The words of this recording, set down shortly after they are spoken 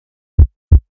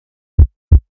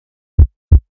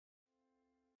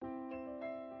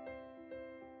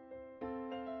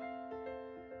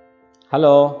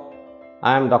Hello,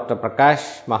 I am Dr.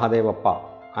 Prakash Mahadevappa.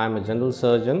 I am a general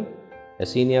surgeon, a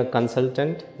senior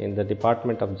consultant in the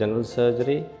Department of General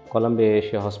Surgery, Columbia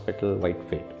Asia Hospital,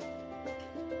 Whitefield.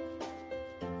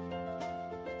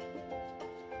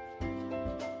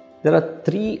 There are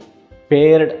three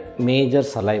paired major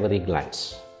salivary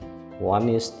glands. One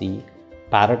is the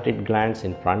parotid glands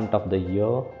in front of the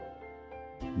ear,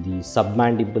 the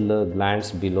submandibular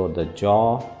glands below the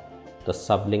jaw, the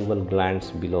sublingual glands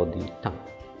below the tongue.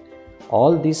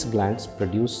 All these glands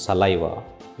produce saliva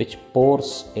which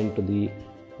pours into the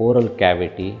oral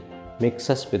cavity,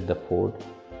 mixes with the food,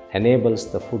 enables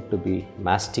the food to be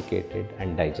masticated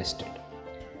and digested.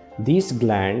 These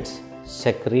glands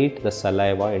secrete the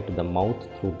saliva into the mouth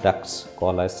through ducts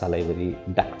called as salivary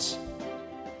ducts.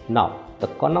 Now,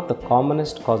 one of the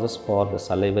commonest causes for the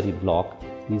salivary block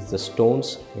is the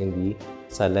stones in the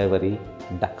salivary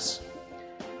ducts.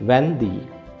 When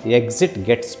the exit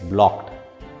gets blocked,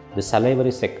 the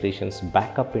salivary secretions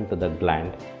back up into the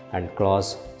gland and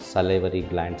cause salivary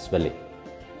gland swelling.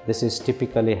 This is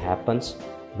typically happens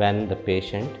when the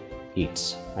patient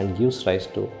eats and gives rise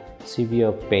to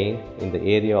severe pain in the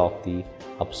area of the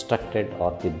obstructed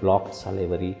or the blocked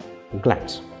salivary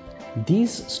glands.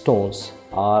 These stones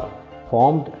are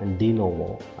formed de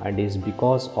novo and is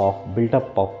because of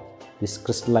buildup of this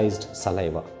crystallized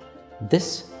saliva.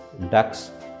 This ducts,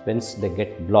 once they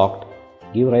get blocked,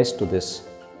 give rise to this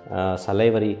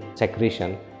salivary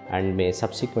secretion and may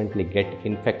subsequently get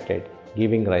infected,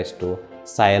 giving rise to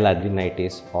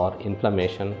Sialadenitis or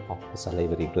inflammation of the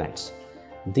salivary glands.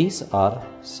 These are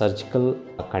surgical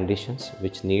conditions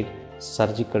which need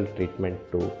surgical treatment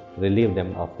to relieve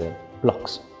them of their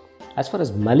blocks. As far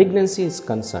as malignancy is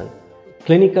concerned,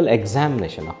 clinical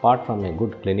examination, apart from a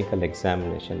good clinical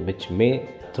examination which may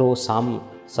throw some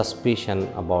suspicion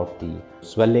about the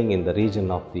swelling in the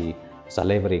region of the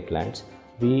salivary glands,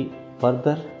 we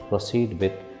further proceed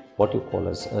with what you call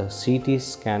as a CT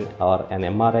scan or an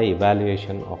MRI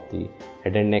evaluation of the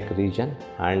head and neck region,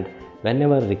 and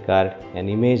whenever required, an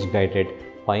image guided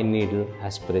fine needle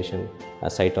aspiration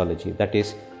cytology, that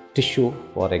is tissue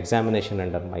for examination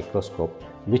under microscope,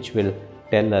 which will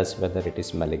tell us whether it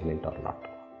is malignant or not,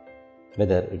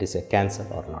 whether it is a cancer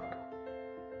or not.